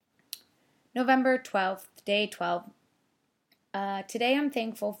November 12th, day 12. Today I'm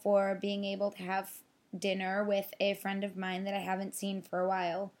thankful for being able to have dinner with a friend of mine that I haven't seen for a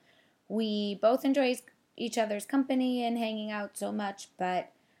while. We both enjoy each other's company and hanging out so much,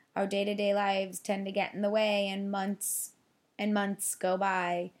 but our day-to-day lives tend to get in the way, and months go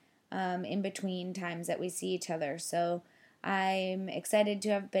by in between times that we see each other. So I'm excited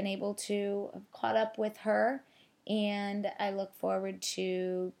to have been able to have caught up with her, and I look forward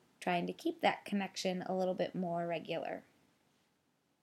to trying to keep that connection a little bit more regular.